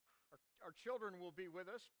Our children will be with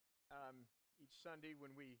us each Sunday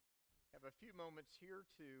when we have a few moments here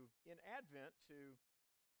in Advent, to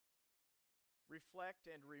reflect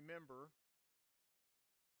and remember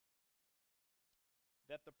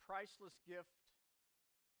that the priceless gift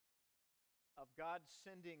of God's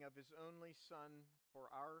sending of His only Son for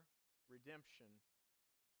our redemption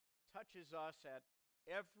touches us at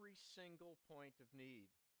every single point of need.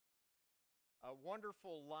 A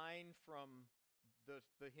wonderful line from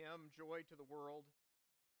the hymn, Joy to the World,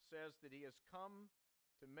 says that He has come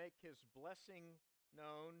to make His blessing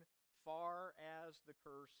known far as the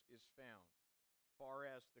curse is found. Far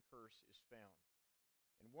as the curse is found.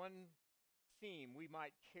 And one theme we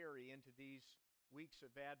might carry into these weeks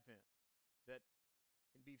of Advent that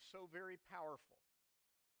can be so very powerful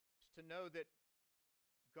is to know that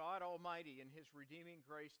God Almighty, in His redeeming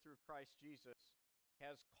grace through Christ Jesus,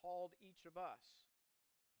 has called each of us,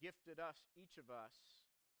 gifted us, each of us,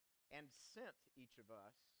 and sent each of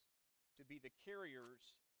us to be the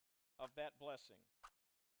carriers of that blessing.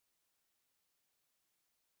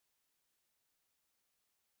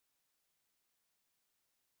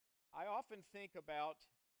 I often think about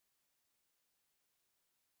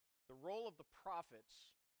the role of the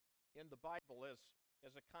prophets in the Bible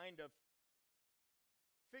as a kind of,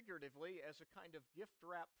 figuratively, as a kind of gift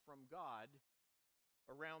wrap from God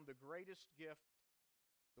around the greatest gift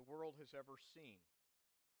the world has ever seen.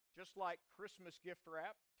 Just like Christmas gift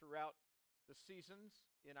wrap throughout the seasons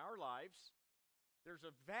in our lives, there's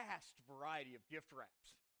a vast variety of gift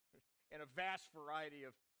wraps and a vast variety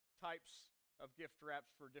of types of gift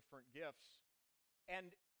wraps for different gifts.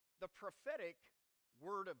 And the prophetic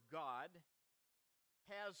Word of God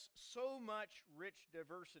has so much rich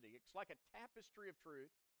diversity. It's like a tapestry of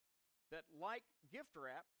truth that, like gift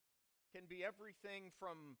wrap, can be everything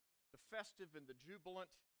from the festive and the jubilant,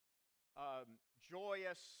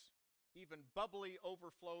 joyous, even bubbly,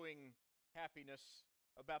 overflowing happiness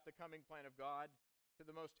about the coming plan of God, to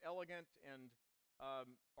the most elegant and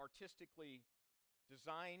artistically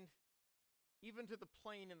designed, even to the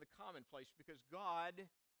plain and the commonplace, because God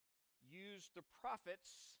used the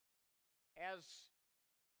prophets as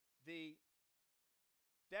the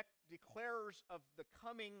declarers of the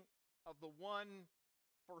coming of the one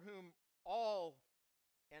for whom all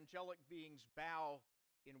angelic beings bow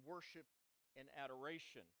in worship and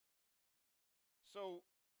adoration. So,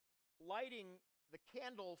 lighting the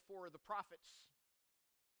candle for the prophet's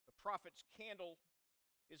candle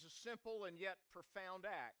is a simple and yet profound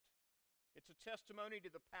act. It's a testimony to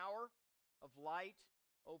the power of light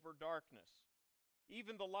over darkness.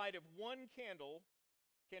 Even the light of one candle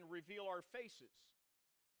can reveal our faces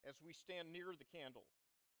as we stand near the candle.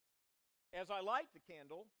 As I light the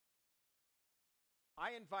candle,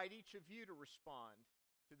 I invite each of you to respond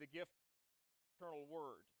to the gift of the eternal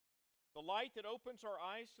Word, the light that opens our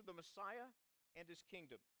eyes to the Messiah and His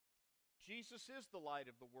kingdom. Jesus is the light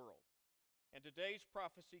of the world, and today's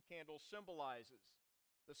prophecy candle symbolizes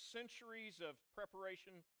the centuries of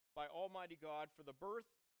preparation by Almighty God for the birth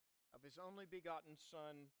of His only begotten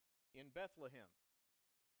Son in Bethlehem.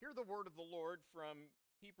 Hear the word of the Lord from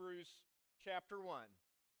Hebrews chapter 1,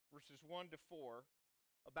 verses 1 to 4,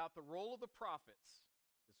 about the role of the prophets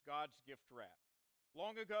as God's gift wrap.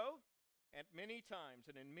 Long ago, at many times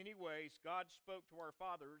and in many ways, God spoke to our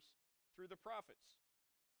fathers through the prophets.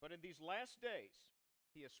 But in these last days,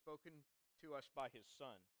 He has spoken to us by His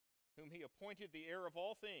Son, whom He appointed the heir of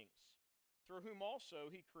all things, through whom also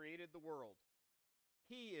He created the world.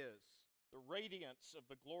 He is the radiance of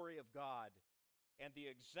the glory of God and the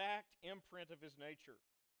exact imprint of His nature,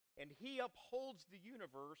 and He upholds the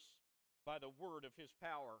universe by the word of His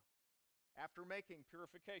power. After making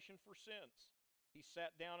purification for sins, He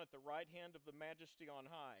sat down at the right hand of the Majesty on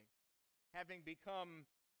high, having become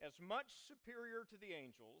as much superior to the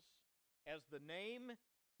angels as the name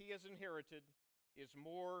He has inherited is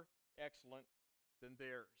more excellent than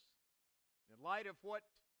theirs. In light of what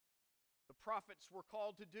the prophets were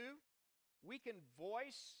called to do, we can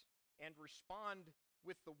voice and respond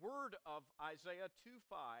with the word of Isaiah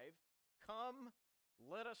 2:5, "Come,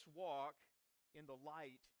 let us walk in the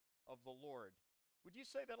light of the Lord." Would you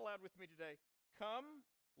say that aloud with me today? Come,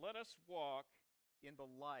 let us walk in the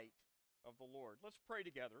light of the Lord. Let's pray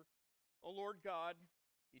together. O Lord God,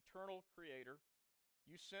 eternal Creator,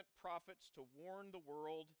 You sent prophets to warn the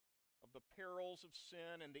world of the perils of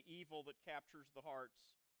sin and the evil that captures the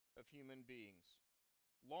hearts of human beings.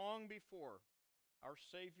 Long before our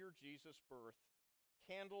Savior Jesus' birth,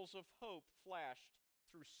 candles of hope flashed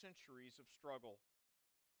through centuries of struggle.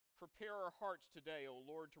 Prepare our hearts today, O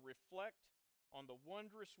Lord, to reflect on the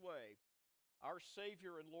wondrous way our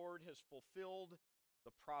Savior and Lord has fulfilled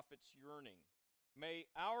the prophet's yearning. May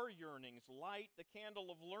our yearnings light the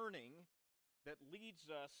candle of learning that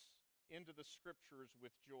leads us into the Scriptures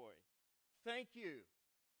with joy. Thank you,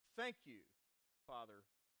 Father,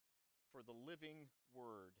 for the living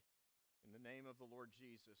Word. In the name of the Lord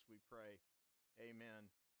Jesus, we pray.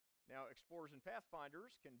 Amen. Now, Explorers and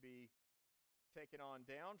Pathfinders can be taken on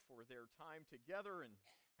down for their time together, and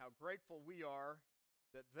how grateful we are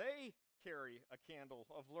that they carry a candle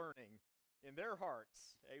of learning in their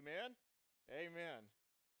hearts. Amen? Amen.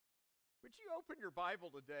 Would you open your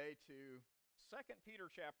Bible today to 2 Peter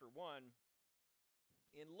chapter 1,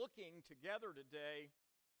 in looking together today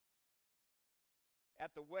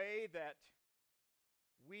at the way that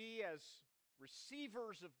we as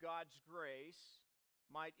receivers of God's grace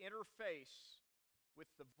might interface with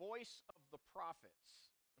the voice of the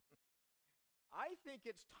prophets. I think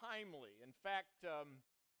it's timely. In fact,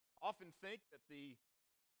 often think that the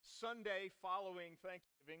Sunday following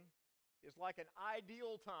Thanksgiving is like an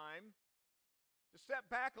ideal time to step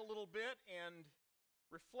back a little bit and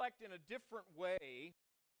reflect in a different way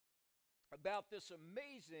about this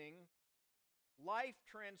amazing,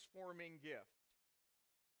 life-transforming gift.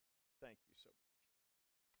 Thank you so much.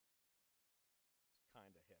 It's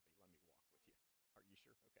kind of heavy. Let me walk with you. Are you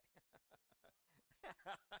sure? Okay. That's a try.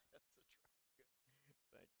 Good.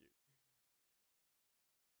 Thank you.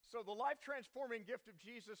 So the life-transforming gift of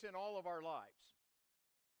Jesus in all of our lives.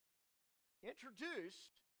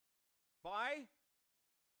 Introduced by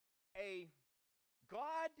a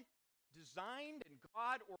God-designed and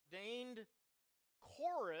God-ordained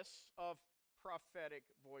chorus of prophetic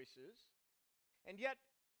voices, and yet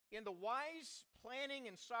in the wise planning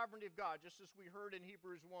and sovereignty of God, just as we heard in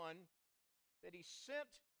Hebrews 1, that He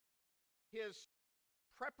sent His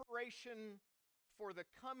preparation for the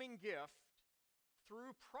coming gift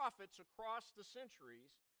through prophets across the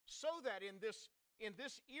centuries, so that in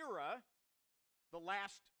this era, the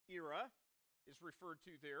last era is referred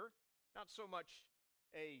to there, not so much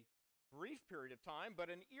a brief period of time,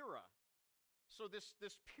 but an era. So this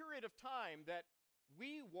period of time that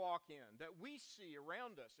we walk in, that we see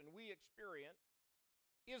around us and we experience,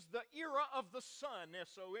 is the era of the Son,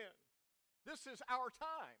 S-O-N. This is our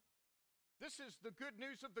time. This is the good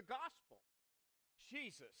news of the gospel.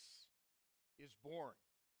 Jesus is born.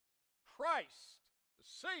 Christ, the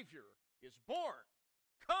Savior, is born.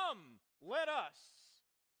 Come, let us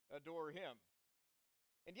adore Him.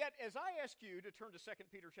 And yet, as I ask you to turn to 2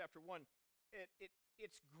 Peter chapter 1,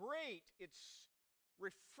 it's great, it's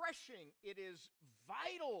refreshing, it is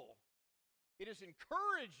vital, it is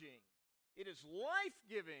encouraging, it is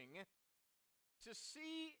life-giving to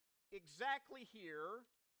see exactly here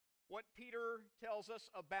what Peter tells us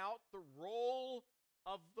about the role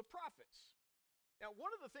of the prophets. Now,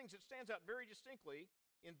 one of the things that stands out very distinctly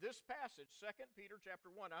in this passage, 2 Peter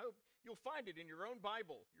chapter 1, I hope you'll find it in your own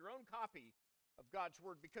Bible, your own copy of God's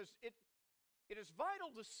Word, because it is vital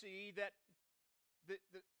to see that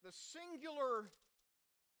the singular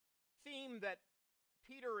theme that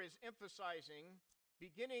Peter is emphasizing,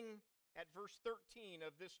 beginning at verse 13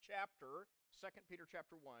 of this chapter, 2 Peter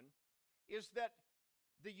chapter 1, is that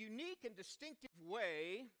the unique and distinctive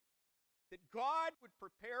way that God would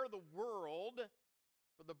prepare the world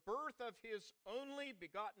for the birth of His only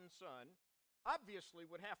begotten Son obviously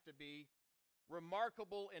would have to be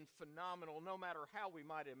remarkable and phenomenal, no matter how we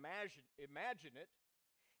might imagine it.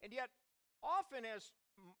 And yet, often as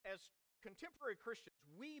contemporary Christians,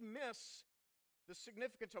 we miss the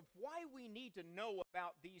significance of why we need to know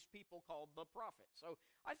about these people called the prophets. So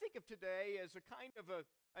I think of today as a kind of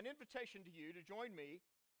an invitation to you to join me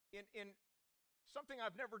in something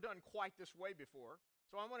I've never done quite this way before.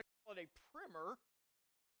 So I want to call it a primer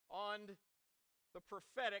on the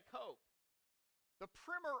prophetic hope. The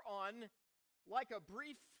primer on, like a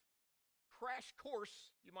brief crash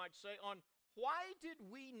course, you might say, on why did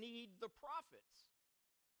we need the prophets?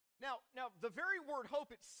 Now, the very word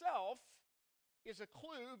hope itself is a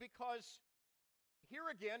clue, because here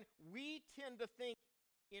again, we tend to think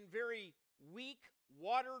in very weak,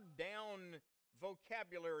 watered-down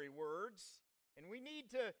vocabulary words, and we need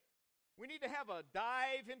to have a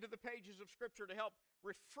dive into the pages of Scripture to help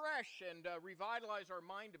refresh and revitalize our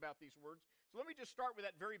mind about these words. So let me just start with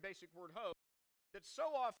that very basic word hope, that so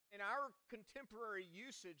often in our contemporary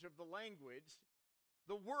usage of the language,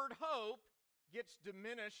 the word hope gets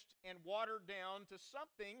diminished and watered down to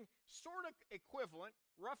something sort of equivalent,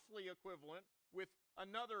 roughly equivalent, with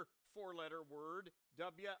another four-letter word,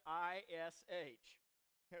 W-I-S-H.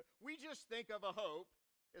 We just think of a hope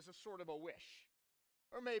as a sort of a wish,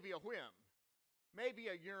 or maybe a whim, maybe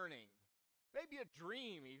a yearning, maybe a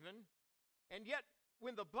dream even. And yet,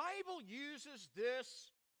 when the Bible uses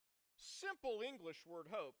this simple English word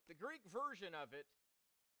hope, the Greek version of it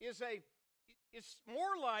is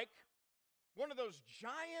more like one of those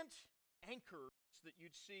giant anchors that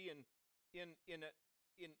you'd see in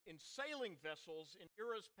sailing vessels in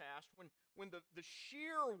eras past, when the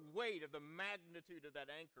sheer weight of the magnitude of that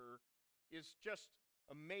anchor is just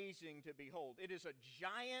amazing to behold. It is a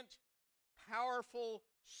giant, powerful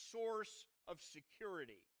source of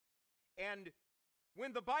security. And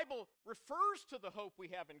when the Bible refers to the hope we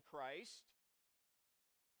have in Christ,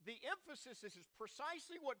 the emphasis is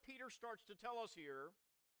precisely what Peter starts to tell us here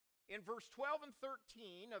in verse 12 and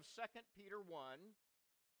 13 of 2 Peter 1,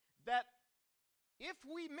 that if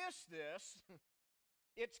we miss this,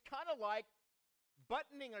 it's kind of like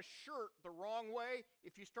buttoning a shirt the wrong way.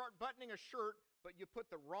 If you start buttoning a shirt, but you put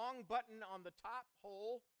the wrong button on the top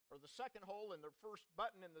hole or the second hole and the first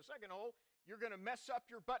button in the second hole, you're going to mess up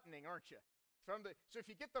your buttoning, aren't you? So if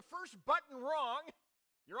you get the first button wrong,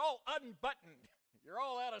 you're all unbuttoned. You're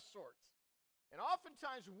all out of sorts. And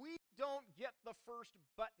oftentimes we don't get the first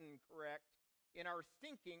button correct in our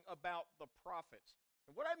thinking about the prophets.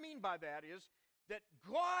 And what I mean by that is that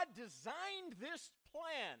God designed this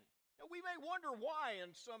plan. Now, we may wonder why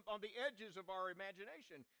on the edges of our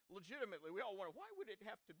imagination. Legitimately, we all wonder, why would it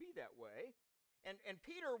have to be that way? And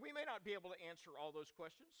Peter, we may not be able to answer all those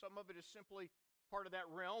questions. Some of it is simply part of that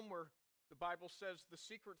realm where the Bible says the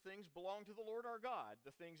secret things belong to the Lord our God.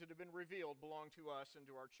 The things that have been revealed belong to us and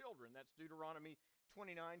to our children. That's Deuteronomy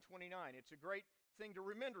 29:29. It's a great thing to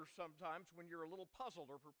remember sometimes when you're a little puzzled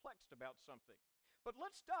or perplexed about something. But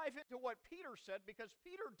let's dive into what Peter said, because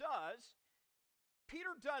Peter does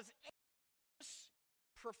this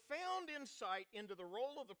profound insight into the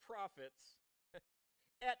role of the prophets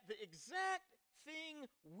at the exact thing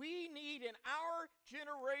we need in our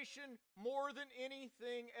generation more than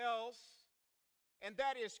anything else, and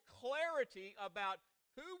that is clarity about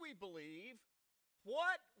who we believe,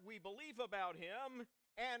 what we believe about Him,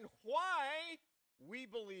 and why we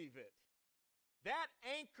believe it. That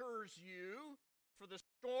anchors you for the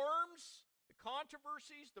storms, the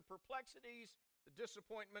controversies, the perplexities, the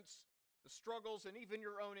disappointments, the struggles, and even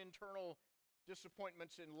your own internal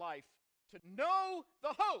disappointments in life, to know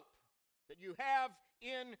the hope that you have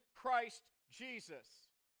in Christ Jesus.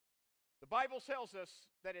 The Bible tells us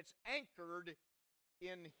that it's anchored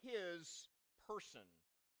in His person.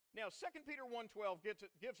 Now, 2 Peter 1:12 gives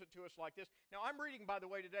it to us like this. Now, I'm reading, by the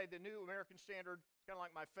way, today the New American Standard. It's kind of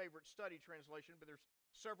like my favorite study translation, but there's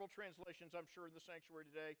several translations, I'm sure, in the sanctuary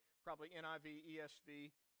today, probably NIV,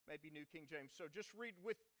 ESV, maybe New King James. So just read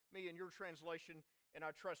with me in your translation, and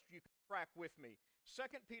I trust you can track with me.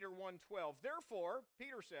 2 Peter 1:12, therefore,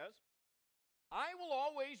 Peter says, I will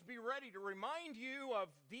always be ready to remind you of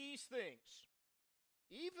these things,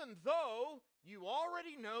 even though you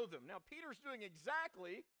already know them. Now, Peter's doing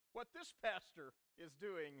exactly what this pastor is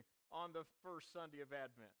doing on the first Sunday of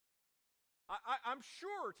Advent. I'm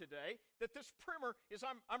sure today that this primer is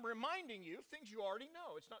I'm reminding you of things you already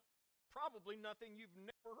know. It's not probably nothing you've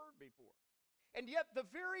never heard before. And yet the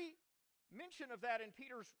very mention of that in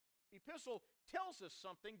Peter's epistle tells us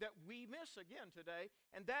something that we miss again today,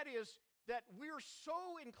 and that is that we're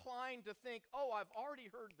so inclined to think, oh, I've already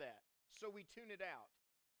heard that, so we tune it out.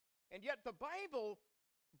 And yet the Bible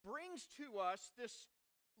brings to us this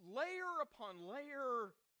layer upon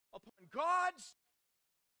layer upon God's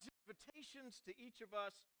invitations to each of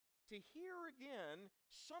us to hear again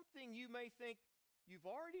something you may think you've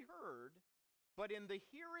already heard, but in the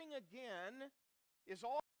hearing again is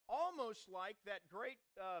almost like that great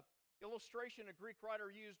illustration a Greek writer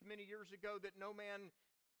used many years ago, that no man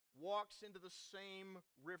walks into the same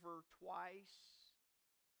river twice.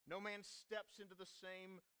 No man steps into the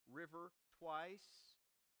same river twice,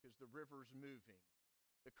 because the river's moving.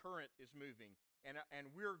 The current is moving, and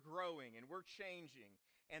we're growing, and we're changing.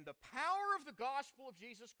 And the power of the gospel of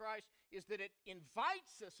Jesus Christ is that it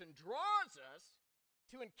invites us and draws us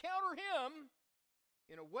to encounter Him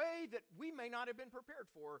in a way that we may not have been prepared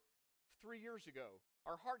for 3 years ago.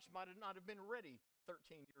 Our hearts might not have been ready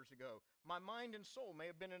 13 years ago. My mind and soul may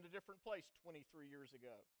have been in a different place 23 years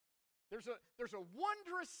ago. There's a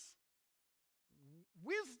wondrous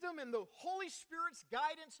wisdom in the Holy Spirit's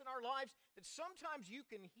guidance in our lives that sometimes you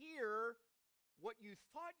can hear what you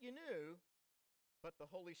thought you knew, but the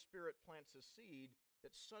Holy Spirit plants a seed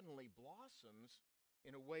that suddenly blossoms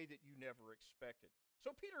in a way that you never expected.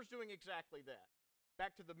 So Peter's doing exactly that.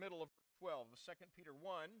 Back to the middle of verse 12 of 2 Peter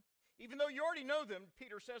 1. Even though you already know them,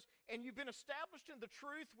 Peter says, and you've been established in the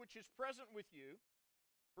truth which is present with you.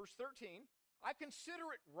 Verse 13, I consider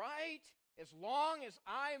it right, as long as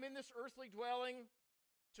I am in this earthly dwelling,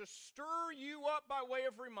 to stir you up by way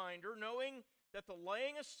of reminder, knowing that the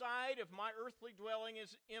laying aside of my earthly dwelling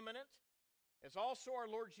is imminent, as also our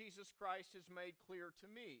Lord Jesus Christ has made clear to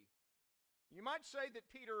me. You might say that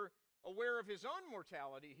Peter, aware of his own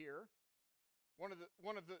mortality here, one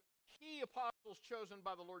of the key apostles chosen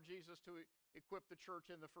by the Lord Jesus to equip the church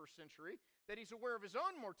in the first century, that he's aware of his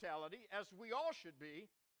own mortality, as we all should be,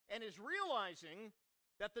 and is realizing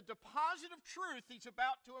that the deposit of truth he's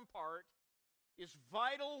about to impart is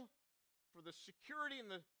vital for the security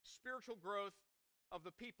and the spiritual growth of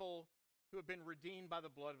the people who have been redeemed by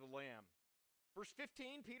the blood of the Lamb. Verse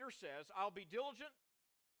 15, Peter says, I'll be diligent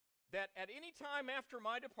that at any time after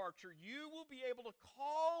my departure, you will be able to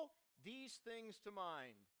call these things to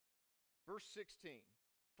mind. Verse 16,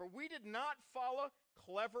 for we did not follow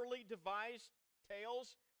cleverly devised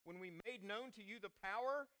tales when we made known to you the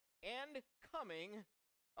power and coming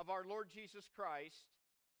of our Lord Jesus Christ,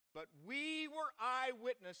 but we were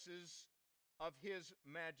eyewitnesses of his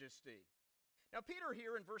majesty. Now, Peter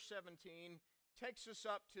here in verse 17 takes us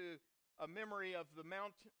up to a memory of the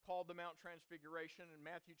mount called the Mount Transfiguration in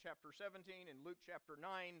Matthew chapter 17 and Luke chapter 9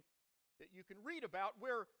 that you can read about,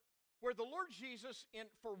 where the Lord Jesus,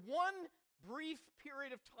 for one brief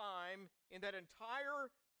period of time in that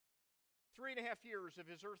entire 3.5 years of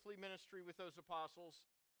his earthly ministry with those apostles,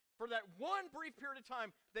 for that one brief period of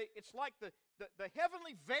time, it's like the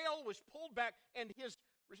heavenly veil was pulled back, and his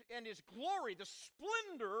glory, the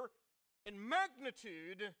splendor and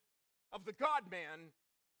magnitude of the God-man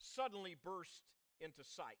suddenly burst into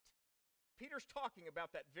sight. Peter's talking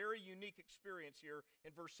about that very unique experience here in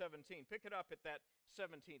verse 17. Pick it up at that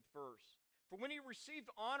 17th verse. For when he received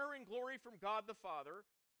honor and glory from God the Father,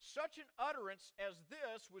 such an utterance as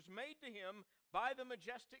this was made to him by the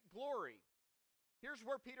majestic glory. Here's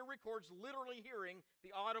where Peter records literally hearing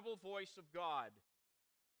the audible voice of God.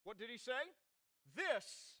 What did he say?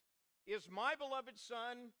 This is my beloved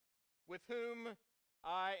Son, with whom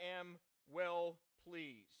I am well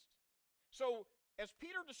pleased. So, as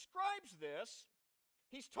Peter describes this,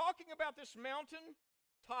 he's talking about this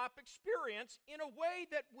mountaintop experience in a way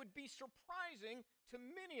that would be surprising to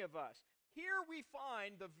many of us. Here we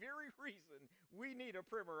find the very reason we need a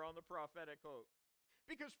primer on the prophetic hope.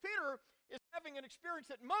 Because Peter is having an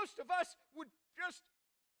experience that most of us would just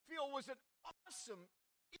feel was an awesome,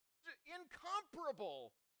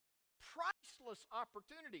 incomparable, priceless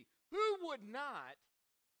opportunity. Who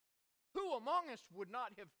among us would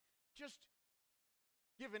not have just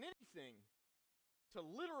given anything to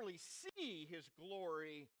literally see his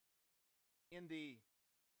glory in the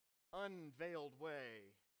unveiled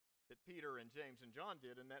way that Peter and James and John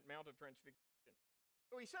did in that Mount of Transfiguration?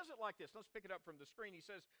 So he says it like this. Let's pick it up from the screen. He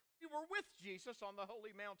says, we were with Jesus on the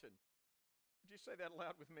holy mountain. Would you say that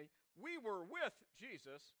aloud with me? We were with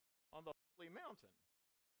Jesus on the holy mountain.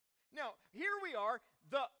 Now, here we are,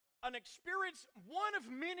 an experience, one of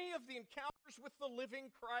many of the encounters with the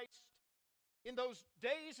living Christ in those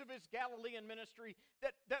days of his Galilean ministry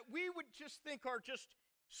that we would just think are just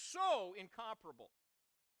so incomparable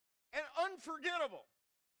and unforgettable.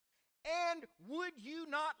 And would you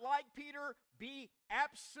not, like Peter, be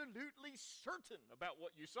absolutely certain about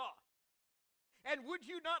what you saw? And would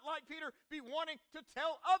you not, like Peter, be wanting to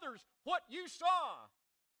tell others what you saw,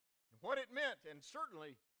 what it meant, and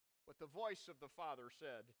certainly what the voice of the Father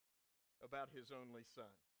said about his only Son?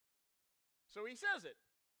 So he says it.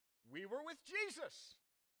 We were with Jesus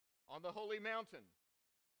on the holy mountain.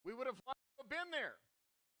 We would have liked to have been there.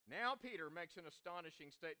 Now Peter makes an astonishing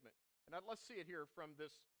statement. And let's see it here from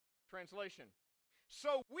this translation.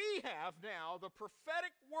 So we have now the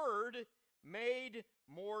prophetic word made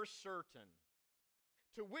more certain,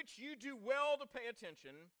 to which you do well to pay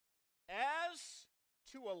attention, as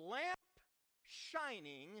to a lamp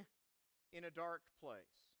shining in a dark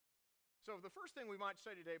place. So the first thing we might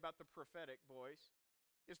say today about the prophetic, boys,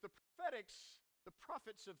 is the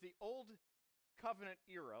prophets of the Old Covenant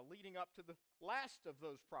era, leading up to the last of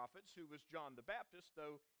those prophets, who was John the Baptist,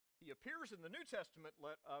 though he appears in the New Testament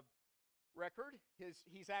record.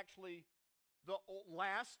 He's actually the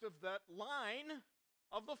last of that line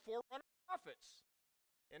of the forerunner prophets.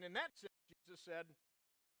 And in that sense, Jesus said,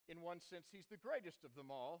 in one sense, he's the greatest of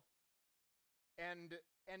them all. And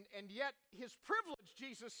yet his privilege,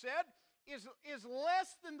 Jesus said, is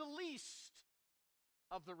less than the least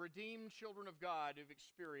of the redeemed children of God who've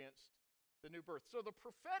experienced the new birth. So the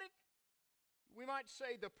prophetic, we might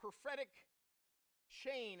say the prophetic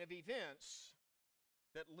chain of events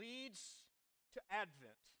that leads to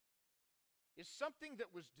Advent is something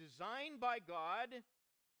that was designed by God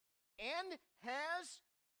and has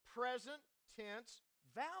present tense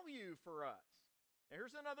value for us. Now,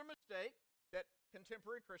 here's another mistake that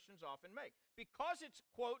contemporary Christians often make. Because it's,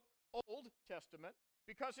 quote, Old Testament,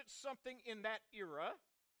 because it's something in that era,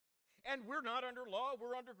 and we're not under law,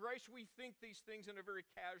 we're under grace, we think these things in a very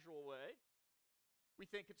casual way. We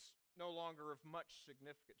think it's no longer of much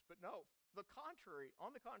significance. But no, on the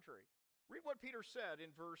contrary, read what Peter said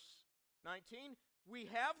in verse 19. We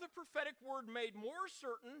have the prophetic word made more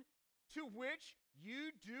certain, to which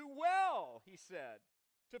you do well, he said,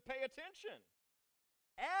 to pay attention,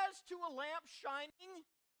 as to a lamp shining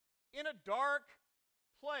in a dark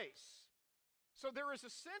place. So there is a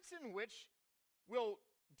sense in which we'll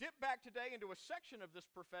dip back today into a section of this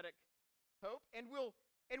prophetic hope, and we'll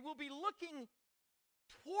be looking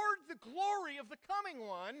toward the glory of the coming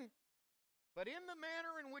one, but in the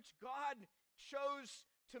manner in which God chose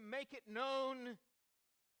to make it known,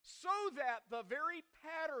 so that the very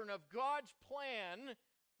pattern of God's plan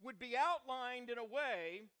would be outlined in a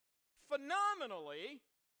way phenomenally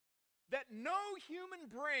that no human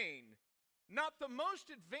brain, not the most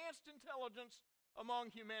advanced intelligence among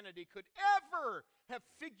humanity, could ever have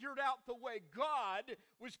figured out the way God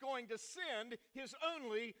was going to send his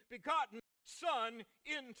only begotten Son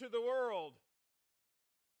into the world.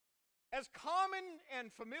 As common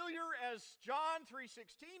and familiar as John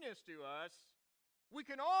 3:16 is to us, we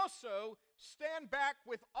can also stand back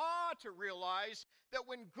with awe to realize that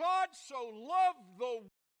when God so loved the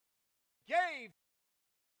world, gave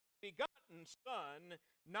his begotten Son,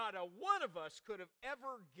 not a one of us could have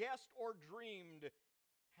ever guessed or dreamed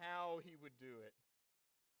how he would do it.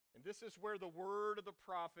 And this is where the word of the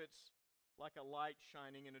prophets, like a light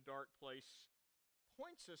shining in a dark place,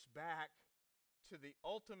 points us back to the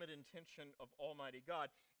ultimate intention of Almighty God.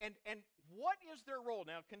 And what is their role?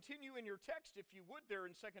 Now continue in your text, if you would, there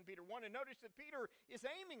in 2 Peter 1, and notice that Peter is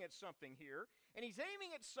aiming at something here, and he's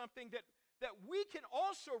aiming at something that we can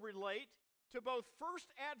also relate to both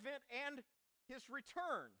First Advent and his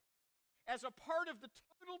return, as a part of the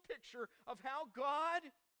total picture of how God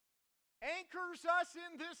anchors us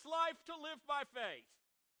in this life to live by faith.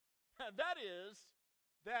 That is,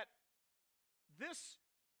 that this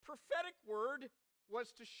prophetic word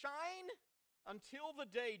was to shine until the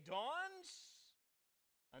day dawns,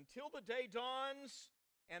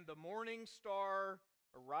 and the morning star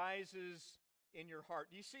arises in your heart.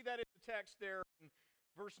 Do you see that in the text there in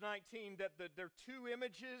verse 19, that there are two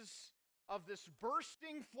images of this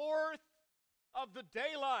bursting forth of the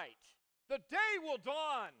daylight? The day will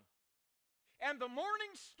dawn, and the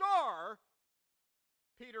morning star,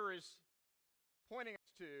 Peter is pointing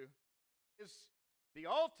us to, is the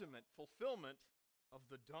ultimate fulfillment of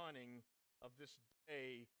the dawning of this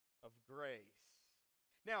day of grace.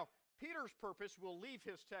 Now, Peter's purpose, we'll leave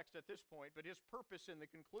his text at this point, but his purpose in the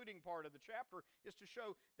concluding part of the chapter is to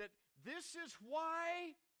show that this is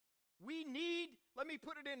why we need, let me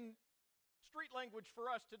put it in street language for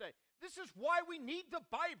us today, this is why we need the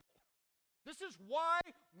Bible. This is why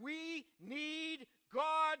we need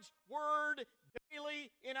God's Word daily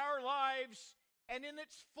in our lives and in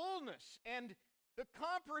its fullness, and the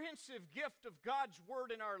comprehensive gift of God's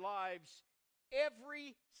Word in our lives,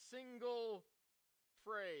 every single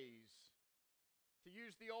phrase. To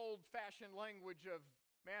use the old-fashioned language of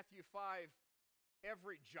Matthew 5,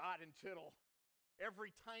 every jot and tittle,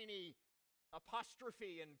 every tiny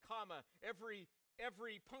apostrophe and comma, every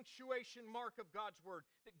punctuation mark of God's Word,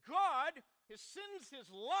 that God sends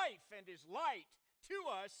his life and his light to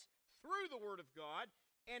us through the Word of God.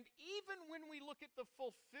 And even when we look at the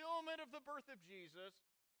fulfillment of the birth of Jesus,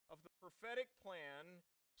 of the prophetic plan,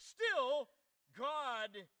 still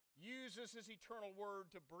God uses his eternal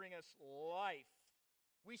Word to bring us life.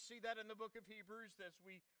 We see that in the book of Hebrews, as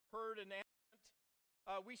we heard in Advent.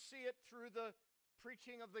 We see it through the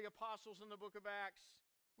preaching of the apostles in the book of Acts.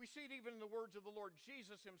 We see it even in the words of the Lord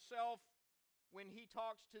Jesus himself when he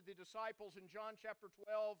talks to the disciples in John chapter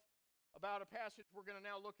 12 about a passage we're going to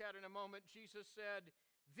now look at in a moment. Jesus said,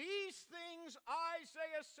 "These things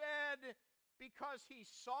Isaiah said because he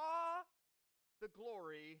saw the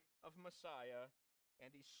glory of Messiah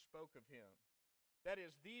and he spoke of him." That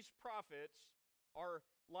is, these prophets are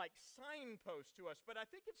like signposts to us. But I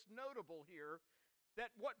think it's notable here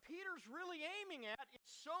that what Peter's really aiming at is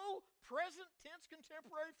so present tense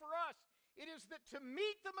contemporary for us. It is that to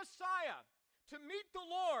meet the Messiah, to meet the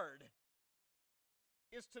Lord,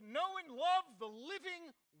 is to know and love the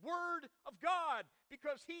living Word of God,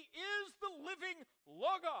 because he is the living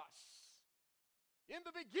Logos. In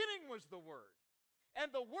the beginning was the Word,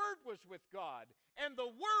 and the Word was with God, and the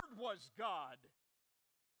Word was God.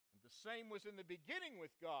 And the same was in the beginning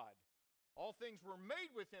with God. All things were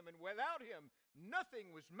made with him, and without him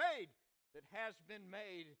nothing was made that has been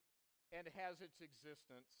made and has its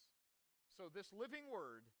existence. so this living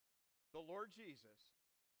Word, the Lord Jesus,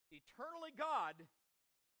 eternally God,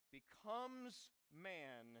 becomes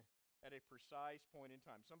man at a precise point in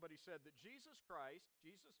time. Somebody said that Jesus Christ,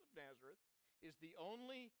 Jesus of Nazareth, is the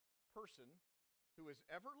only person who has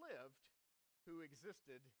ever lived who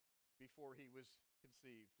existed before he was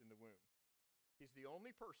conceived in the womb. He's the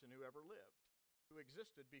only person who ever lived who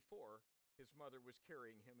existed before his mother was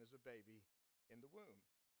carrying him as a baby in the womb.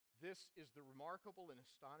 This is the remarkable and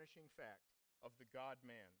astonishing fact of the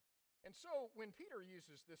God-man. And so when Peter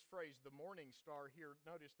uses this phrase, the morning star here,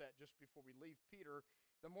 notice that just before we leave Peter,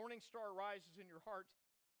 the morning star rises in your heart,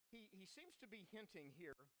 he seems to be hinting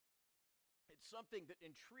here at something that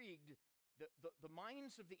intrigued the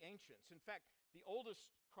minds of the ancients. In fact,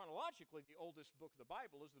 chronologically, the oldest book of the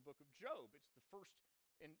Bible is the book of Job. It's the first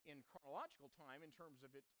in chronological time in terms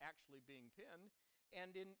of it actually being penned.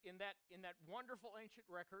 And in that wonderful ancient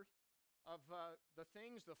record of the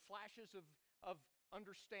things, the flashes of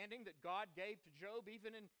understanding that God gave to Job,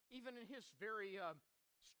 even in his very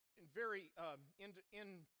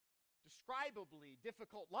indescribably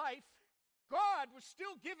difficult life, God was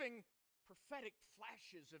still giving prophetic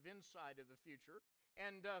flashes of insight of the future.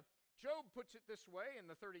 And Job puts it this way in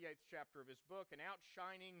the 38th chapter of his book, an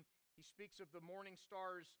outshining. He speaks of the morning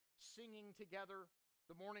stars singing together,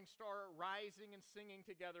 the morning star rising and singing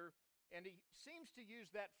together. And he seems to use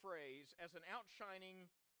that phrase as an outshining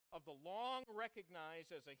of the long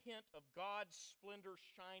recognized as a hint of God's splendor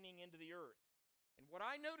shining into the earth. And what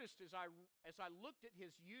I noticed as I looked at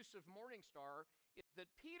his use of morning star is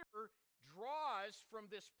that Peter draws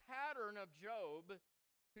from this pattern of Job,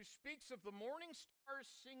 who speaks of the morning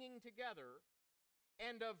stars singing together,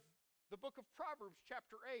 and of the book of Proverbs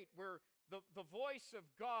chapter 8, where the voice of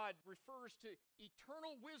God refers to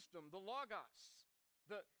eternal wisdom, the Logos,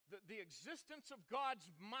 the existence of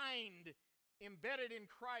God's mind embedded in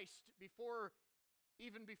Christ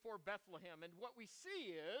even before Bethlehem. And what we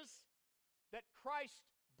see is that Christ's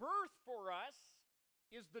birth for us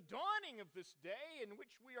is the dawning of this day in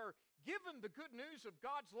which we are given the good news of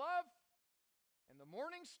God's love. And the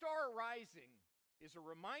morning star rising is a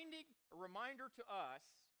reminder to us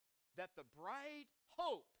that the bright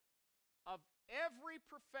hope of every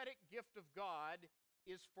prophetic gift of God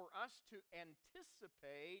is for us to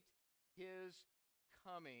anticipate his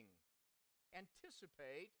coming.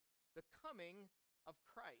 Anticipate the coming of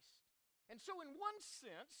Christ. And so in one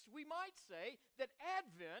sense, we might say that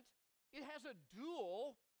Advent, it has a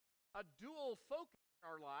dual focus in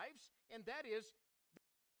our lives, and that is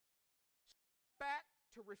back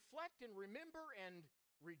to reflect and remember and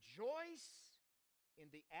rejoice in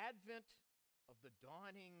the advent of the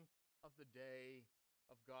dawning of the day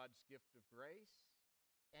of God's gift of grace.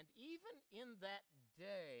 And even in that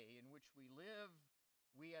day in which we live,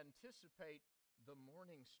 we anticipate the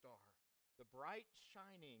morning star, the bright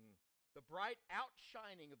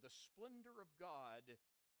outshining of the splendor of God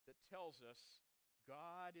that tells us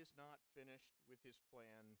God is not finished with his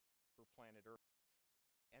plan for planet Earth.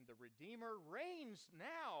 And the Redeemer reigns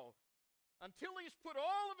now until he's put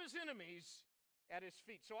all of his enemies at his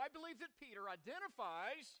feet. So I believe that Peter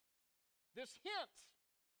identifies this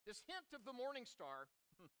hint of the morning star.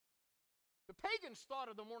 The pagans thought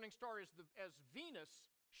of the morning star as Venus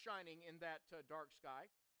shining in that dark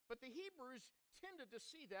sky, but the Hebrews tended to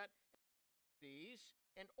see that Pleiades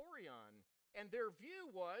and Orion, and their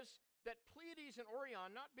view was that Pleiades and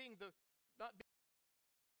Orion, not being of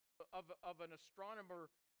an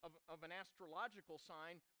astronomer of an astrological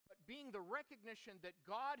sign, but being the recognition that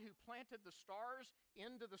God, who planted the stars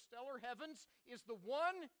into the stellar heavens, is the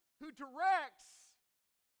one who directs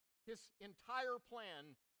his entire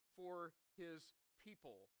plan for his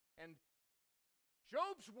people. And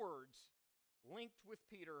Job's words, linked with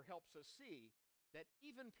Peter, helps us see that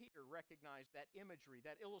even Peter recognized that imagery,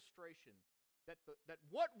 that illustration, that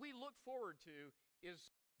what we look forward to is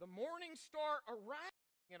the morning star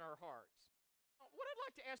arising in our hearts. Now, what I'd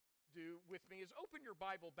like to ask you to do with me is open your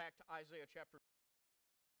Bible back to Isaiah chapter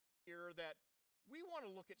here, that we want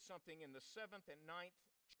to look at something in the 7th and 9th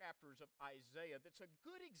chapters of Isaiah that's a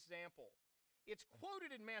good example. It's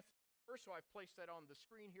quoted in Matthew, so I've placed that on the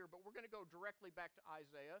screen here, but we're going to go directly back to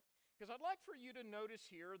Isaiah, because I'd like for you to notice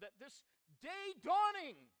here that this day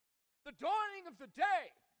dawning, the dawning of the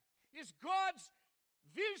day, is God's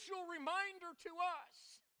visual reminder to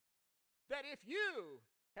us that if you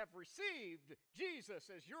have received Jesus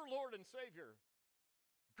as your Lord and Savior,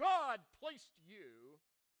 God placed you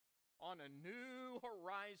on a new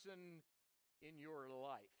horizon in your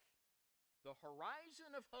life. The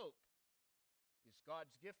horizon of hope is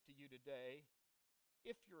God's gift to you today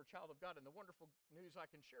if you're a child of God. And the wonderful news I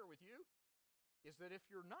can share with you is that if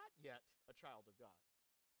you're not yet a child of God,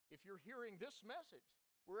 if you're hearing this message,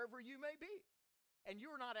 wherever you may be, and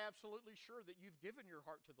you're not absolutely sure that you've given your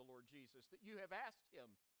heart to the Lord Jesus, that you have asked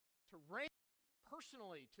Him to reign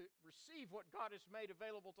personally, to receive what God has made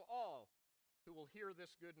available to all who will hear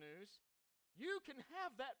this good news, you can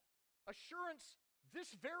have that assurance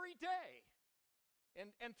this very day.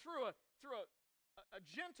 And through a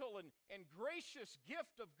gentle and gracious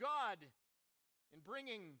gift of God in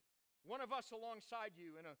bringing one of us alongside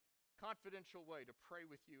you in a confidential way to pray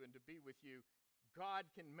with you and to be with you, God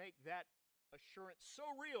can make that assurance so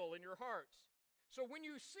real in your hearts. So when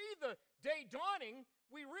you see the day dawning,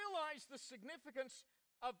 we realize the significance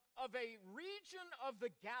of a region of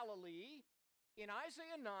the Galilee in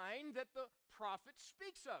Isaiah 9 that the prophet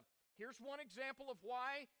speaks of. Here's one example of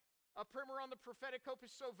why a primer on the prophetic hope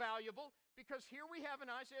is so valuable, because here we have in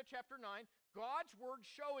Isaiah chapter 9, God's word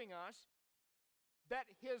showing us that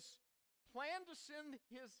His plan to send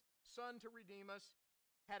His Son to redeem us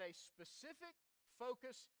had a specific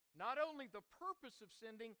focus, not only the purpose of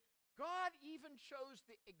sending, God even chose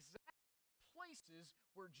the exact places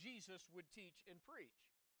where Jesus would teach and preach.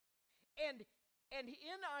 And in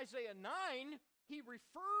Isaiah 9, he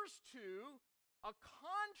refers to a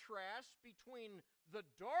contrast between the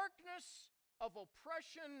darkness of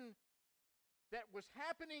oppression that was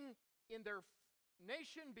happening in their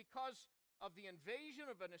nation because of the invasion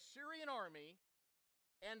of an Assyrian army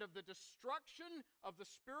and of the destruction of the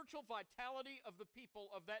spiritual vitality of the people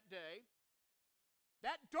of that day.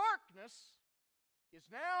 That darkness is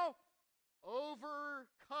now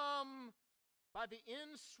overcome by the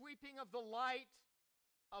insweeping of the light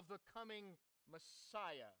of the coming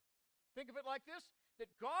Messiah. Think of it like this,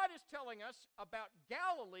 that God is telling us about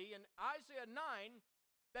Galilee in Isaiah 9,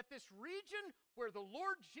 that this region where the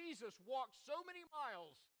Lord Jesus walked so many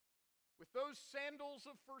miles with those sandals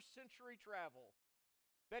of first century travel,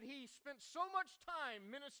 that he spent so much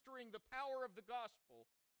time ministering the power of the gospel,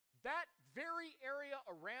 that very area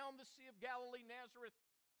around the Sea of Galilee, Nazareth,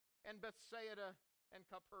 and Bethsaida, and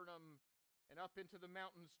Capernaum, and up into the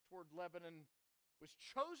mountains toward Lebanon, was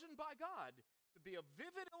chosen by God to be a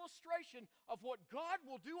vivid illustration of what God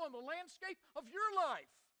will do on the landscape of your life.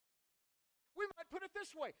 We might put it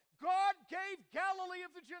this way: God gave Galilee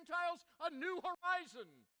of the Gentiles a new horizon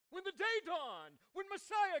when the day dawned, when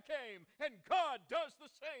Messiah came, and God does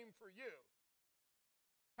the same for you.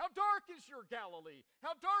 How dark is your Galilee?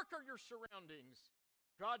 How dark are your surroundings?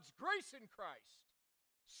 God's grace in Christ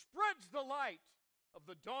spreads the light of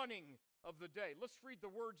the dawning of the day. Let's read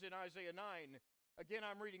the words in Isaiah 9. Again,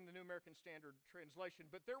 I'm reading the New American Standard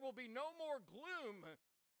Translation. But there will be no more gloom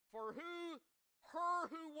for her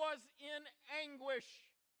who was in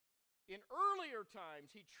anguish. In earlier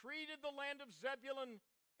times, he treated the land of Zebulun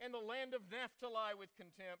and the land of Naphtali with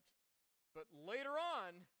contempt. But later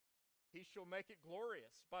on, he shall make it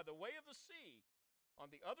glorious by the way of the sea,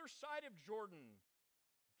 on the other side of Jordan,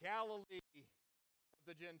 Galilee of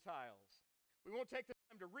the Gentiles. We won't take the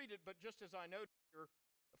time to read it, but just as I noted here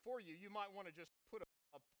for you, you might want to just put a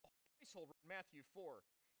placeholder in Matthew 4.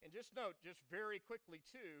 And just note, just very quickly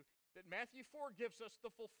too, that Matthew 4 gives us the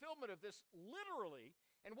fulfillment of this literally.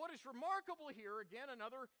 And what is remarkable here, again,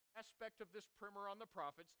 another aspect of this primer on the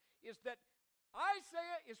prophets, is that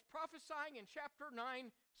Isaiah is prophesying in chapter 9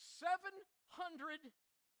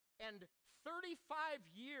 735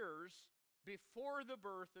 years before the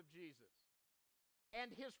birth of Jesus.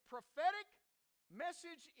 And his prophetic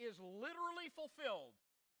message is literally fulfilled,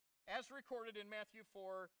 as recorded in Matthew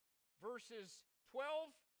 4, verses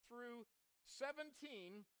 12 through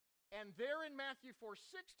 17. And there in Matthew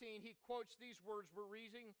 4:16, he quotes these words we're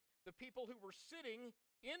reading: the people who were sitting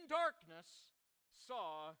in darkness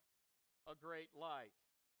saw a great light.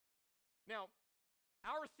 Now,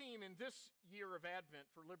 our theme in this year of Advent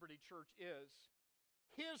for Liberty Church is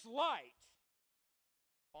His light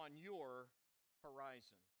on your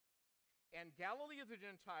horizon. And Galilee of the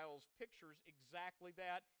Gentiles pictures exactly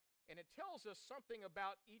that, and it tells us something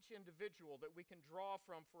about each individual that we can draw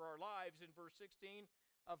from for our lives in verse 16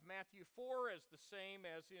 of Matthew 4, as the same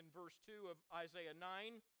as in verse 2 of Isaiah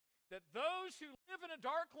 9, that those who live in a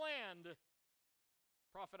dark land,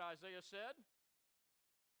 prophet Isaiah said,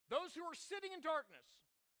 those who are sitting in darkness,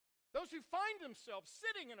 those who find themselves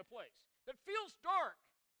sitting in a place that feels dark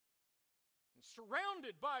and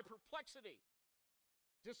surrounded by perplexity,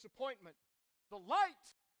 disappointment, the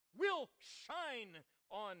light will shine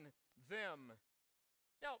on them.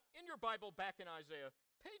 Now, in your Bible, back in Isaiah,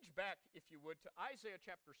 page back, if you would, to Isaiah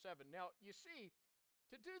chapter 7. Now, you see,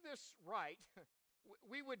 to do this right,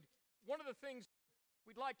 one of the things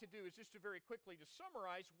we'd like to do is just to very quickly to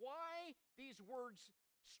summarize why these words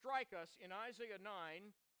strike us in Isaiah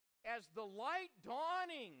 9 as the light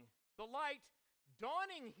dawning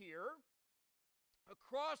here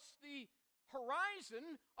across the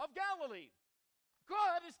horizon of Galilee.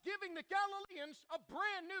 God is giving the Galileans a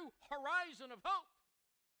brand new horizon of hope.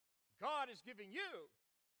 God is giving you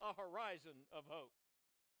a horizon of hope.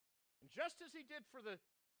 And just as he did for the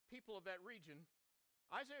people of that region,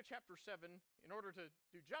 Isaiah chapter 7, in order to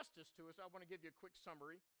do justice to us, I want to give you a quick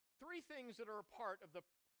summary. 3 things that are a part of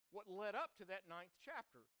what led up to that 9th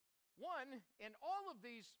chapter. One, and all of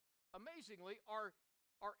these, amazingly, are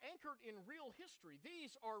anchored in real history.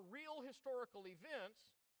 These are real historical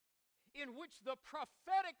events in which the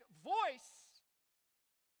prophetic voice,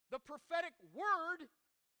 the prophetic word,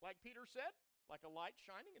 like Peter said, like a light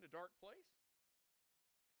shining in a dark place.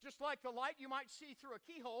 Just like the light you might see through a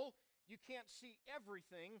keyhole, you can't see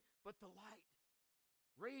everything, but the light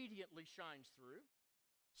radiantly shines through.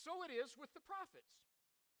 So it is with the prophets.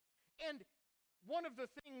 And one of the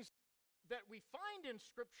things that we find in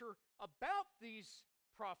Scripture about these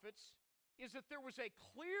prophets is that there was a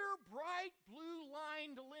clear, bright blue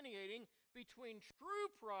line delineating between true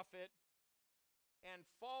prophet and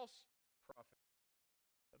false prophet.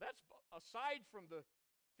 Now that's aside from the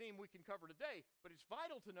theme we can cover today, but it's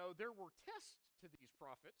vital to know there were tests to these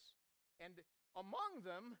prophets, and among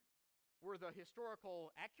them were the historical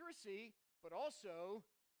accuracy, but also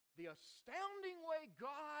the astounding way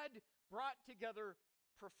God brought together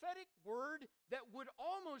prophetic word that would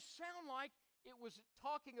almost sound like it was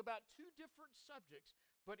talking about 2 different subjects,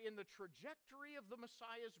 but in the trajectory of the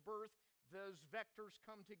Messiah's birth, those vectors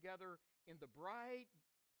come together in the bright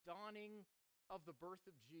dawning of the birth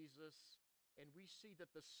of Jesus, and we see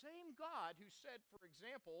that the same God who said, for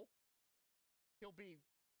example, he'll be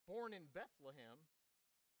born in Bethlehem,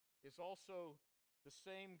 is also the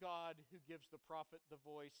same God who gives the prophet the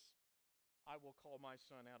voice, I will call my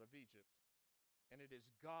son out of Egypt. And it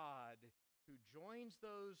is God who joins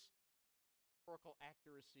those historical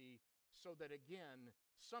accuracy so that, again,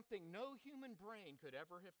 something no human brain could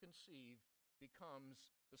ever have conceived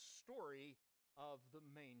becomes the story of the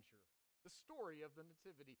manger, the story of the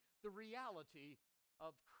Nativity, the reality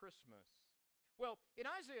of Christmas. Well, in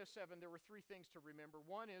Isaiah 7, there were 3 things to remember.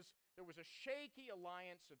 One is there was a shaky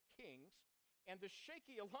alliance of kings, and the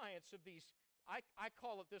shaky alliance of these, I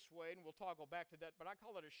call it this way, and we'll toggle back to that, but I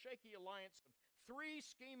call it a shaky alliance of 3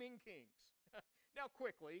 scheming kings. Now,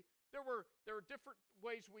 quickly, there are different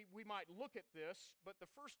ways we might look at this, but the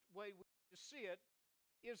first way to see it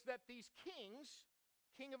is that these kings,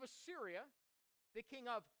 king of Assyria, the king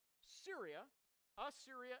of Syria,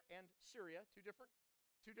 Assyria and Syria, two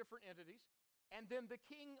different entities, and then the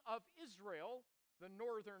king of Israel, the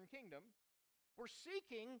northern kingdom, were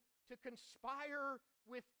seeking to conspire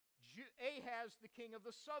with Ahaz, the king of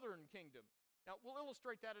the southern kingdom. Now, we'll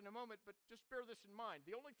illustrate that in a moment, but just bear this in mind.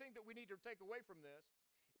 The only thing that we need to take away from this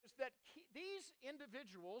is that these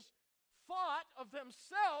individuals thought of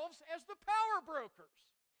themselves as the power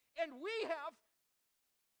brokers. And we have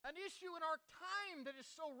an issue in our time that is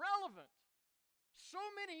so relevant. So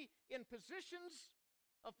many in positions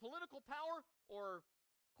of political power or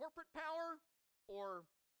corporate power or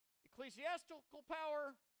ecclesiastical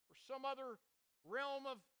power or some other realm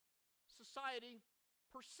of society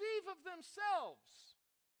perceive of themselves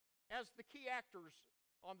as the key actors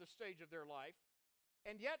on the stage of their life.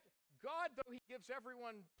 And yet, God, though he gives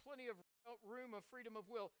everyone plenty of room of freedom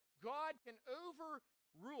of will, God can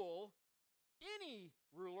overrule any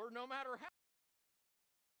ruler, no matter how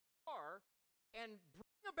they are, and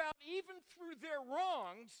bring about, even through their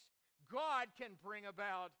wrongs, God can bring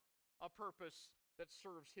about a purpose that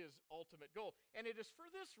serves his ultimate goal. And it is for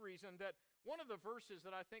this reason that one of the verses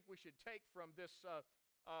that I think we should take from this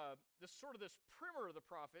primer of the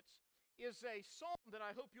prophets is a psalm that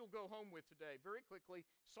I hope you'll go home with today very quickly.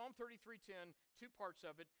 Psalm 33:10, 2 parts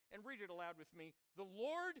of it, and read it aloud with me. The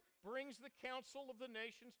Lord brings the counsel of the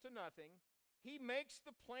nations to nothing. He makes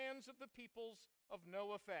the plans of the peoples of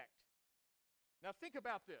no effect. Now think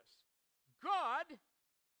about this. God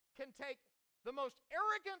can take the most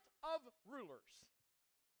arrogant of rulers,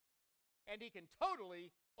 and he can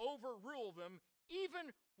totally overrule them,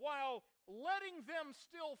 even while letting them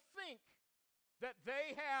still think that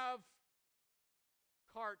they have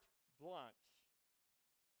carte blanche.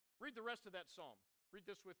 Read the rest of that psalm. Read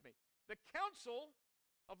this with me. The counsel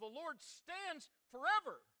of the Lord stands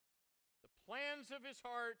forever, the plans of his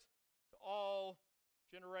heart to all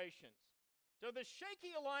generations. So the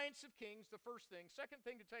shaky alliance of kings, the first thing. Second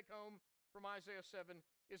thing to take home from Isaiah 7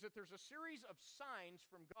 is that there's a series of signs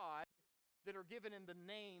from God that are given in the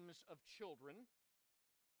names of children.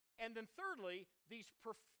 And then thirdly, these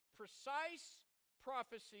precise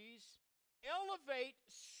prophecies elevate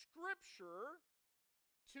Scripture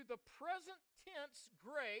to the present tense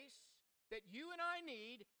grace that you and I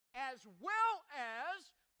need, as well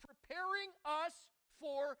as preparing us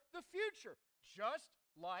for the future, just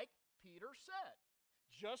like Peter said.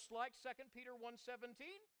 Just like 2 Peter 1:17,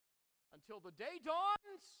 until the day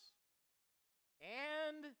dawns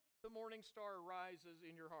and the morning star rises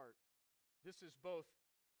in your heart. This is both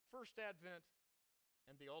first advent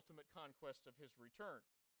and the ultimate conquest of his return.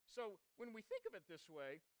 So when we think of it this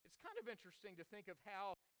way, it's kind of interesting to think of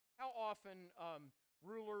how often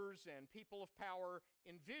rulers and people of power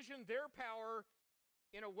envision their power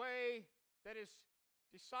in a way that is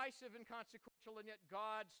decisive and consequential, and yet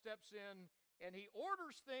God steps in and he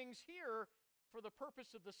orders things here for the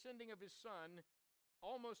purpose of the sending of his Son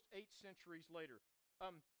almost 8 centuries later.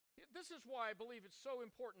 This is why I believe it's so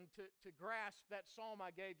important to grasp that psalm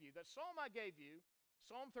I gave you. That psalm I gave you,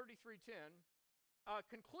 Psalm 33:10,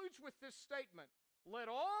 concludes with this statement: "Let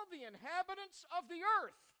all the inhabitants of the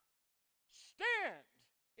earth stand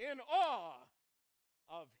in awe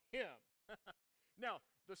of him." Now,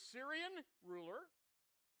 the Syrian ruler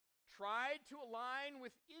tried to align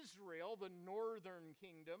with Israel, the northern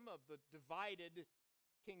kingdom of the divided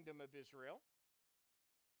kingdom of Israel,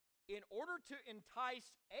 in order to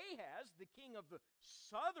entice Ahaz, the king of the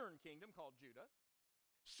southern kingdom called Judah,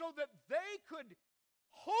 so that they could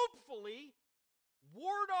hopefully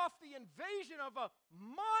ward off the invasion of a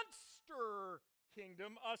monster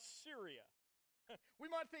kingdom, Assyria. We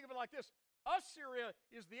might think of it like this: Assyria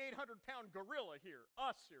is the 800-pound gorilla here,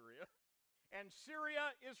 Assyria. And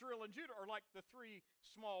Syria, Israel, and Judah are like the 3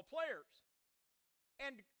 small players.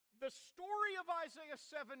 And the story of Isaiah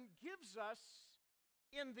 7 gives us,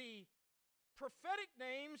 in the prophetic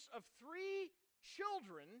names of 3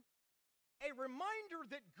 children, a reminder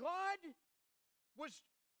that God was,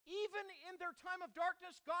 even in their time of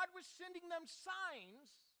darkness, God was sending them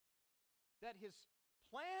signs that his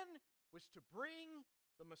plan was to bring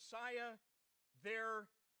the Messiah, their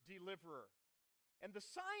deliverer. And the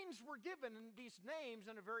signs were given in these names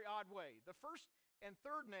in a very odd way. The first and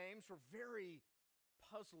third names were very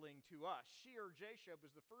puzzling to us. Shear-Jashub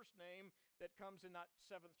is the first name that comes in that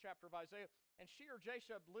 7th chapter of Isaiah. And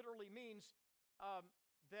Shear-Jashub literally means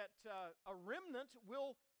that a remnant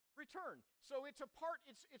will return. So it's a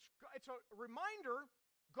reminder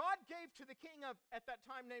God gave to the king at that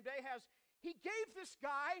time named Ahaz. He gave this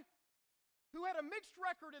guy who had a mixed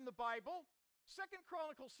record in the Bible. 2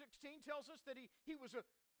 Chronicles 16 tells us that he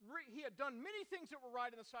had done many things that were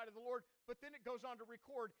right in the sight of the Lord, but then it goes on to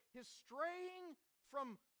record his straying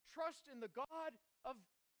from trust in the God of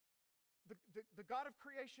the God of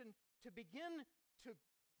creation to begin to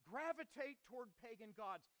gravitate toward pagan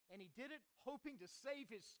gods. And he did it hoping to save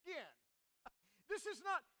his skin. This is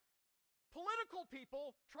not political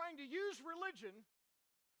people trying to use religion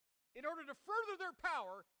in order to further their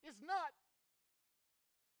power, is not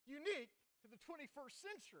unique to the 21st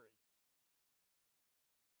century.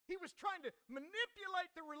 He was trying to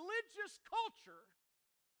manipulate the religious culture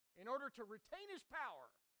in order to retain his power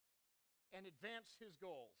and advance his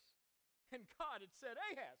goals. And God had said,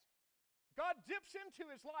 Ahaz, God dips into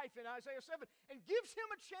his life in Isaiah 7 and gives him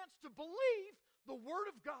a chance to believe the Word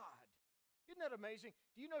of God. Isn't that amazing?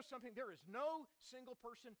 Do you know something? There is no single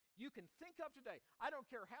person you can think of today, I don't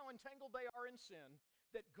care how entangled they are in sin,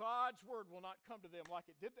 that God's Word will not come to them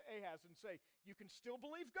like it did to Ahaz and say, you can still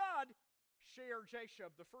believe God.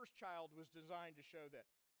 Shear-Jashub, the first child, was designed to show that.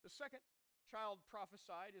 The second child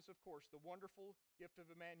prophesied is, of course, the wonderful gift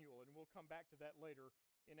of Emmanuel, and we'll come back to that later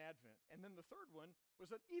in Advent. And then the third one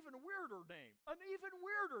was an even weirder name.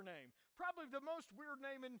 Probably the most weird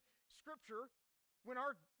name in Scripture. When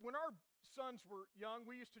our sons were young,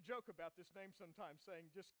 we used to joke about this name sometimes,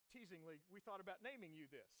 saying, just teasingly, we thought about naming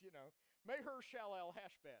you this,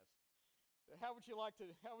 Maher-Shalal-Hash-Baz. How would you like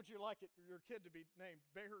your kid to be named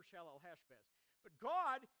Maher-Shalal-Hash-Baz? But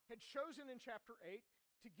God had chosen in chapter 8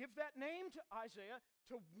 to give that name to Isaiah,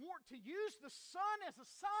 to use the sun as a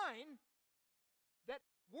sign. That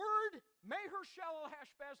word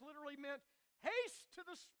Maher-Shalal-Hash-Baz literally meant haste to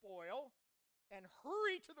the spoil and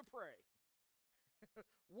hurry to the prey.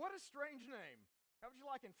 What a strange name. How would you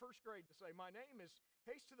like in first grade to say, my name is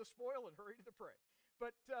haste to the spoil and hurry to the prey?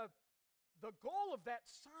 But the goal of that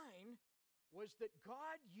sign was that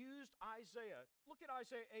God used Isaiah. Look at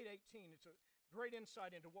Isaiah 8:18. It's a great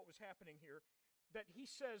insight into what was happening here. That he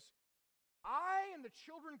says, I and the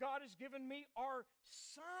children God has given me are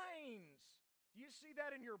signs. Do you see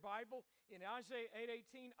that in your Bible? In Isaiah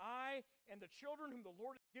 8:18, I and the children whom the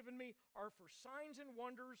Lord has given me are for signs and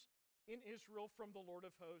wonders in Israel from the Lord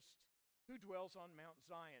of hosts, who dwells on Mount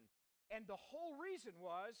Zion. And the whole reason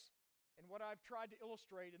was, and what I've tried to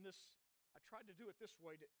illustrate in this, I tried to do it this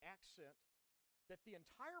way to accent, that the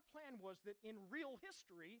entire plan was that in real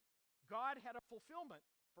history, God had a fulfillment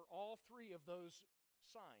for all three of those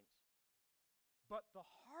signs. But the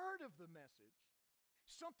heart of the message,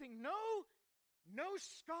 something no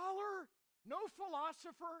scholar, no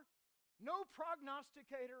philosopher, no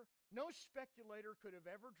prognosticator, no speculator could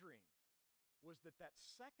have ever dreamed, was that that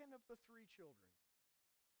second of the three children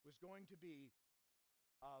was going to be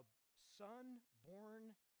a son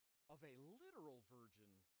born of a literal virgin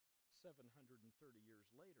 730 years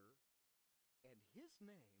later, and his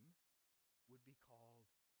name would be called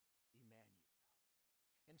Emmanuel.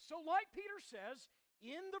 And so, like Peter says,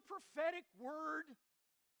 in the prophetic word,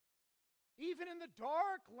 even in the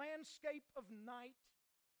dark landscape of night,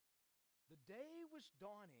 the day was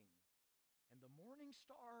dawning, and the morning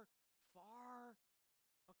star far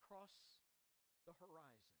across the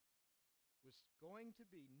horizon was going to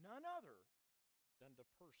be none other than the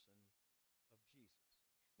person of Jesus.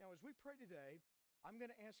 Now, as we pray today, I'm going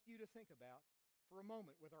to ask you to think about, for a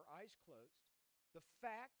moment with our eyes closed, the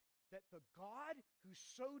fact that the God who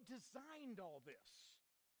so designed all this,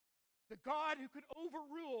 the God who could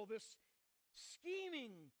overrule this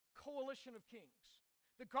scheming coalition of kings,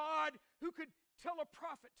 the God who could tell a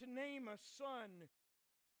prophet to name a son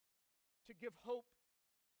to give hope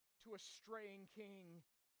to a straying king,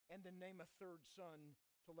 and then name a third son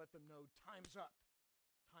to let them know time's up,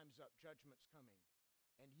 judgment's coming.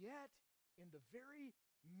 And yet, in the very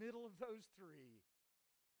middle of those three,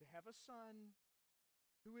 to have a son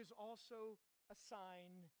who is also a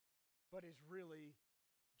sign, but is really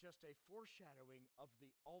just a foreshadowing of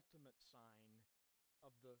the ultimate sign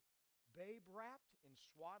of the babe wrapped in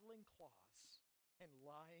swaddling cloths and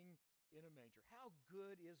lying in a manger. How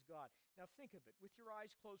good is God? Now think of it, with your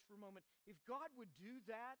eyes closed for a moment. If God would do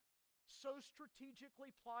that, so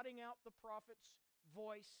strategically plotting out the prophet's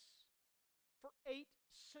voice for 8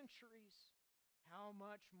 centuries, how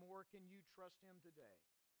much more can you trust him today?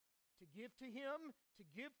 To give to him, to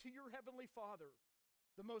give to your heavenly Father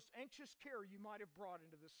the most anxious care you might have brought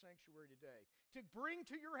into this sanctuary today. To bring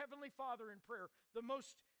to your heavenly Father in prayer the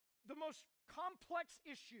most complex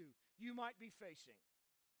issue you might be facing.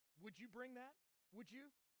 Would you bring that? Would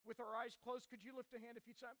you? With our eyes closed, could you lift a hand if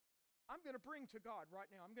you'd say, I'm going to bring to God right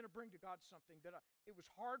now, I'm going to bring to God something that it was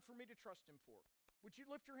hard for me to trust him for. Would you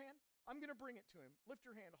lift your hand? I'm going to bring it to him. Lift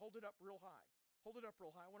your hand. Hold it up real high. Hold it up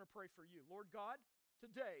real high. I want to pray for you. Lord God,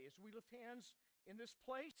 today, as we lift hands in this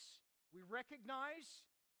place, we recognize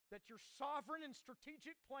that your sovereign and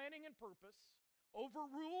strategic planning and purpose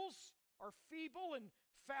overrules our feeble and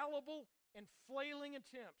fallible and flailing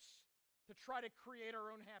attempts to try to create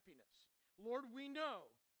our own happiness. Lord, we know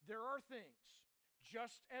there are things,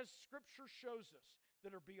 just as Scripture shows us,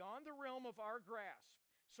 that are beyond the realm of our grasp.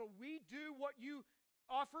 So we do what you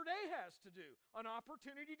offered Ahaz to do, an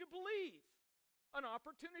opportunity to believe, an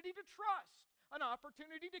opportunity to trust, an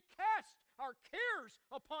opportunity to cast our cares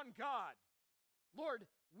upon God. Lord,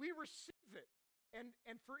 we receive it. And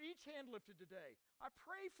for each hand lifted today, I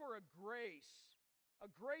pray for a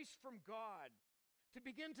grace from God to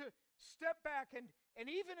begin to step back and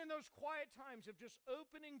even in those quiet times of just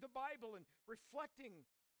opening the Bible and reflecting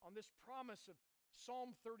on this promise of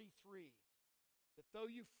Psalm 33, that though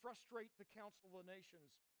you frustrate the counsel of the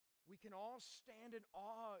nations, we can all stand in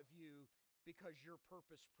awe of you because your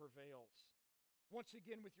purpose prevails. Once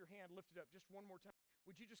again, with your hand lifted up, just one more time,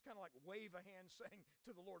 would you just kind of like wave a hand saying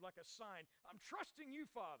to the Lord like a sign, I'm trusting you,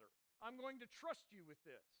 Father. I'm going to trust you with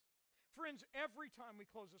this. Friends, every time we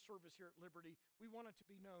close a service here at Liberty, we want it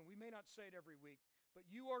to be known. We may not say it every week, but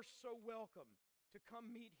you are so welcome to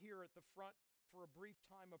come meet here at the front for a brief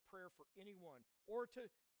time of prayer for anyone, or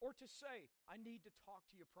to say, I need to talk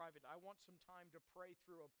to you privately. I want some time to pray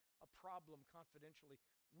through a problem confidentially.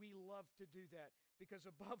 We love to do that because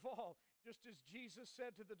above all, just as Jesus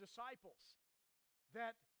said to the disciples,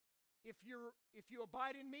 that if you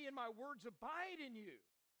abide in me and my words abide in you,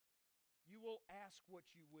 you will ask what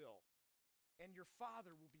you will. And your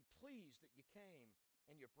Father will be pleased that you came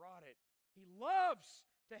and you brought it. He loves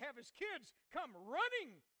to have his kids come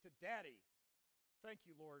running to Daddy. Thank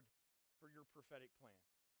you, Lord, for your prophetic plan.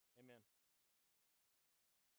 Amen.